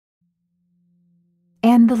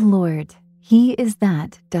And the Lord, he is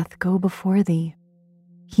that doth go before thee.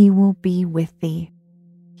 He will be with thee.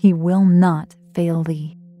 He will not fail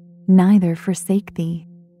thee, neither forsake thee.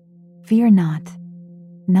 Fear not,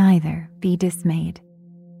 neither be dismayed.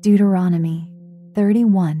 Deuteronomy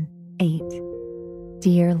 31:8.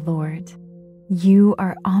 Dear Lord, you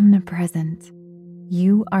are omnipresent.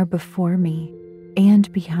 You are before me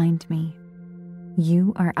and behind me.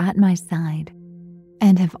 You are at my side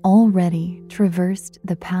and have already traversed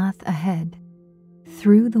the path ahead.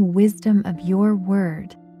 Through the wisdom of your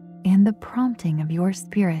word and the prompting of your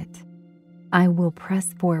spirit, I will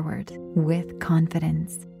press forward with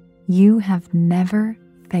confidence. You have never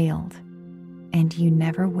failed, and you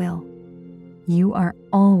never will. You are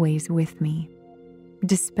always with me.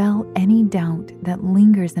 Dispel any doubt that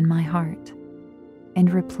lingers in my heart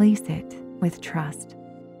and replace it with trust.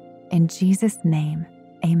 In Jesus' name,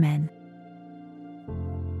 amen.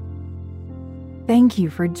 Thank you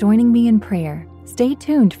for joining me in prayer. Stay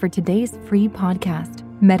tuned for today's free podcast,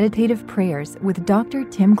 Meditative Prayers with Dr.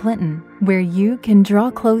 Tim Clinton, where you can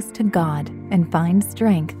draw close to God and find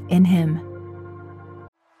strength in Him.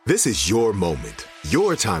 This is your moment,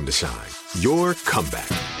 your time to shine, your comeback.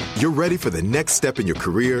 You're ready for the next step in your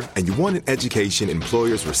career, and you want an education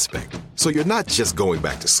employers respect. So you're not just going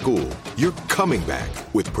back to school, you're coming back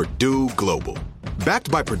with Purdue Global.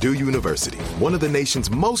 Backed by Purdue University, one of the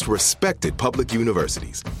nation's most respected public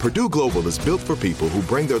universities, Purdue Global is built for people who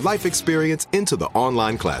bring their life experience into the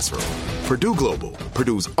online classroom. Purdue Global,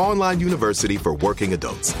 Purdue's online university for working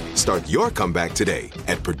adults. Start your comeback today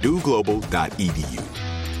at purdueglobal.edu.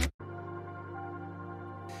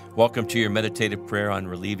 Welcome to your meditative prayer on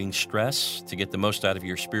relieving stress to get the most out of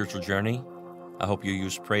your spiritual journey. I hope you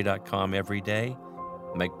use pray.com every day.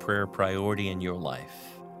 Make prayer a priority in your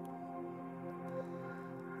life.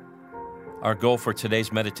 Our goal for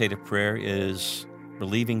today's meditative prayer is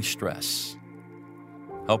relieving stress.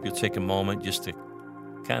 I hope you'll take a moment just to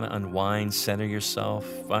kind of unwind, center yourself,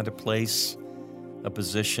 find a place, a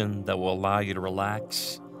position that will allow you to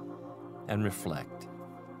relax and reflect.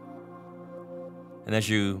 And as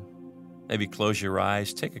you maybe close your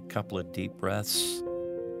eyes, take a couple of deep breaths.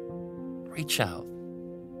 Reach out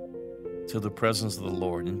to the presence of the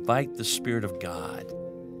Lord. Invite the Spirit of God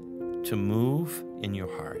to move in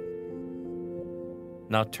your heart.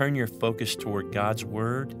 Now turn your focus toward God's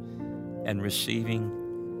Word and receiving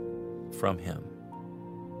from Him.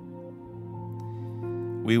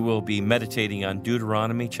 We will be meditating on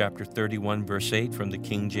Deuteronomy chapter 31, verse 8 from the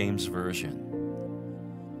King James Version.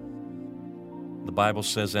 The Bible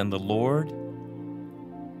says, "And the Lord,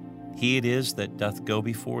 He it is that doth go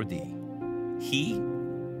before thee. He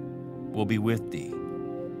will be with thee.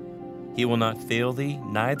 He will not fail thee,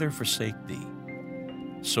 neither forsake thee.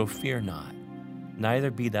 So fear not, neither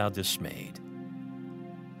be thou dismayed."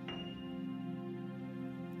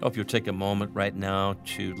 I hope you'll take a moment right now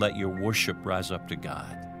to let your worship rise up to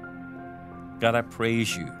God. God, I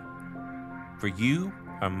praise you, for you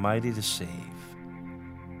are mighty to save.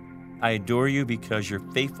 I adore you because your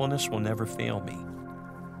faithfulness will never fail me.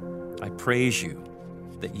 I praise you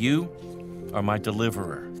that you are my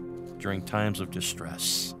deliverer during times of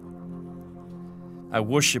distress. I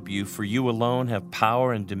worship you, for you alone have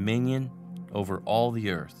power and dominion over all the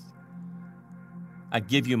earth. I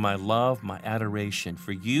give you my love, my adoration,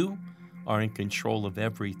 for you are in control of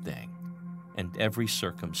everything and every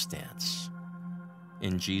circumstance.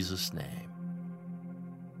 In Jesus' name.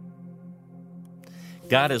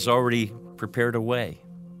 God has already prepared a way.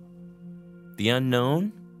 The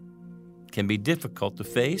unknown can be difficult to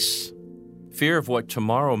face. Fear of what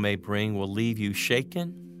tomorrow may bring will leave you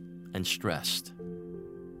shaken and stressed.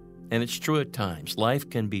 And it's true at times. Life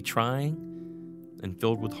can be trying and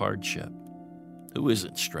filled with hardship. Who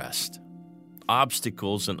isn't stressed?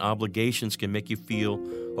 Obstacles and obligations can make you feel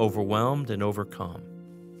overwhelmed and overcome,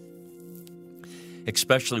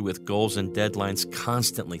 especially with goals and deadlines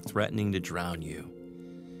constantly threatening to drown you.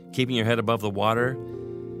 Keeping your head above the water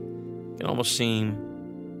can almost seem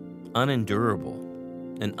unendurable,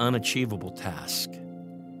 an unachievable task.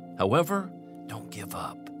 However, don't give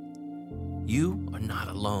up. You are not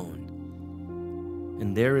alone,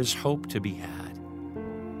 and there is hope to be had.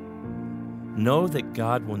 Know that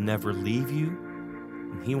God will never leave you,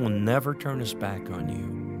 and He will never turn His back on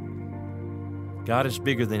you. God is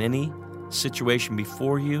bigger than any situation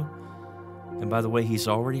before you, and by the way, He's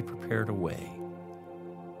already prepared a way.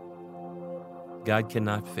 God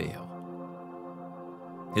cannot fail.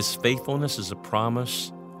 His faithfulness is a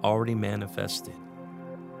promise already manifested.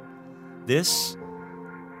 This,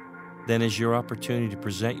 then, is your opportunity to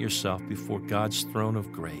present yourself before God's throne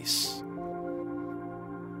of grace.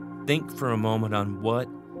 Think for a moment on what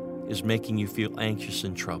is making you feel anxious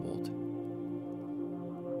and troubled.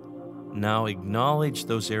 Now acknowledge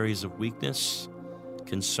those areas of weakness,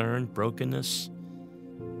 concern, brokenness,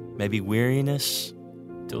 maybe weariness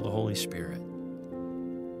to the Holy Spirit.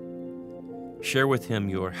 Share with Him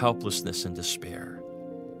your helplessness and despair.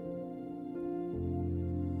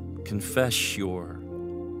 Confess your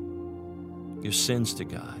sins to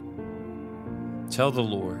God. Tell the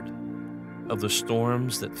Lord of the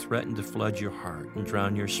storms that threaten to flood your heart and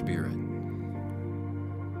drown your spirit.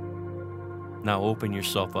 Now open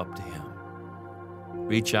yourself up to Him.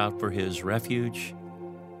 Reach out for His refuge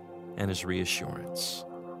and His reassurance.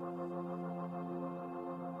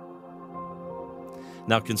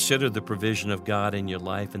 Now consider the provision of God in your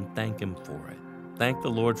life and thank Him for it. Thank the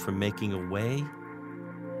Lord for making a way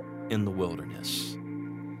in the wilderness,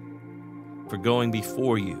 for going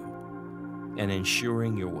before you and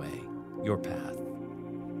ensuring your way, your path.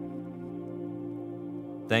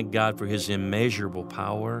 Thank God for His immeasurable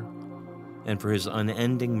power and for His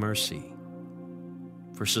unending mercy,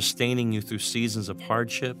 for sustaining you through seasons of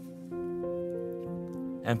hardship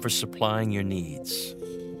and for supplying your needs.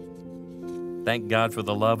 Thank God for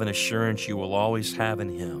the love and assurance you will always have in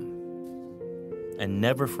Him. And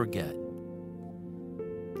never forget,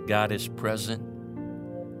 God is present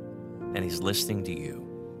and He's listening to you.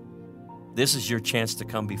 This is your chance to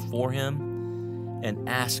come before Him and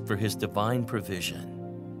ask for His divine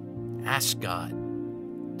provision. Ask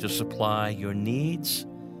God to supply your needs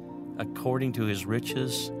according to His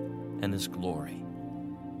riches and His glory,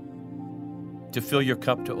 to fill your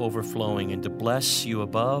cup to overflowing and to bless you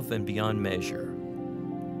above and beyond measure.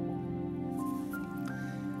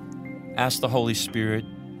 Ask the Holy Spirit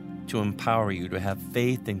to empower you to have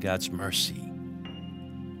faith in God's mercy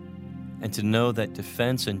and to know that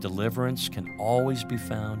defense and deliverance can always be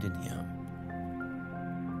found in Him.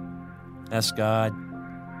 Ask God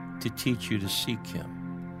to teach you to seek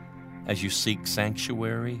Him as you seek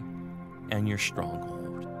sanctuary and your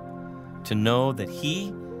stronghold, to know that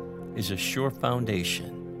He is a sure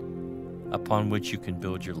foundation upon which you can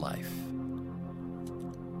build your life.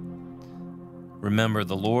 Remember,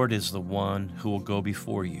 the Lord is the one who will go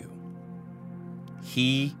before you.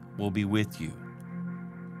 He will be with you.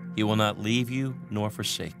 He will not leave you nor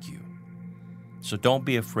forsake you. So don't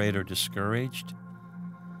be afraid or discouraged.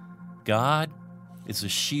 God is a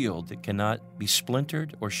shield that cannot be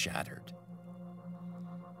splintered or shattered.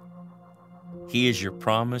 He is your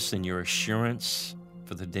promise and your assurance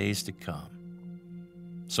for the days to come.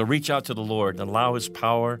 So reach out to the Lord and allow His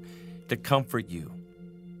power to comfort you.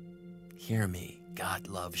 Hear me, God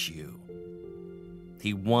loves you.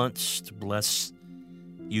 He wants to bless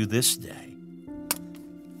you this day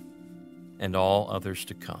and all others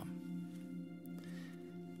to come.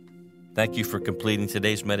 Thank you for completing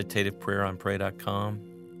today's meditative prayer on Pray.com.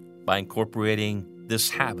 By incorporating this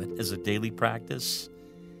habit as a daily practice,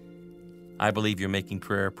 I believe you're making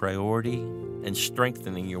prayer a priority and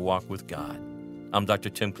strengthening your walk with God. I'm Dr.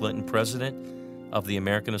 Tim Clinton, President of the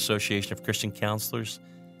American Association of Christian Counselors,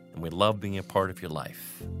 and we love being a part of your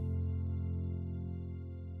life.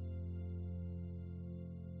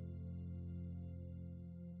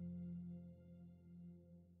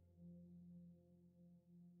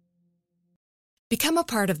 Become a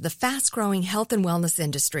part of the fast-growing health and wellness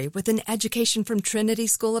industry with an education from Trinity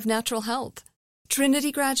School of Natural Health.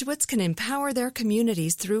 Trinity graduates can empower their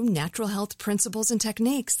communities through natural health principles and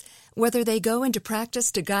techniques, whether they go into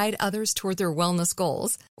practice to guide others toward their wellness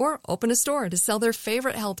goals or open a store to sell their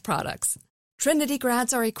favorite health products. Trinity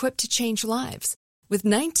grads are equipped to change lives with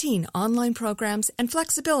 19 online programs and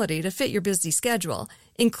flexibility to fit your busy schedule,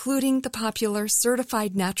 including the popular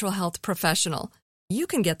Certified Natural Health Professional. You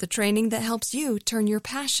can get the training that helps you turn your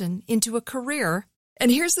passion into a career. And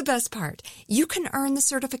here's the best part. You can earn the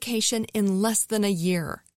certification in less than a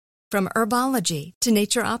year. From herbology to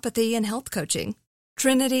naturopathy and health coaching,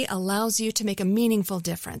 Trinity allows you to make a meaningful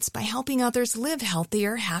difference by helping others live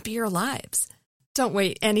healthier, happier lives. Don't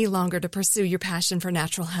wait any longer to pursue your passion for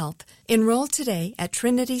natural health. Enroll today at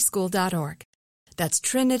trinityschool.org. That's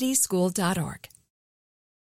trinityschool.org.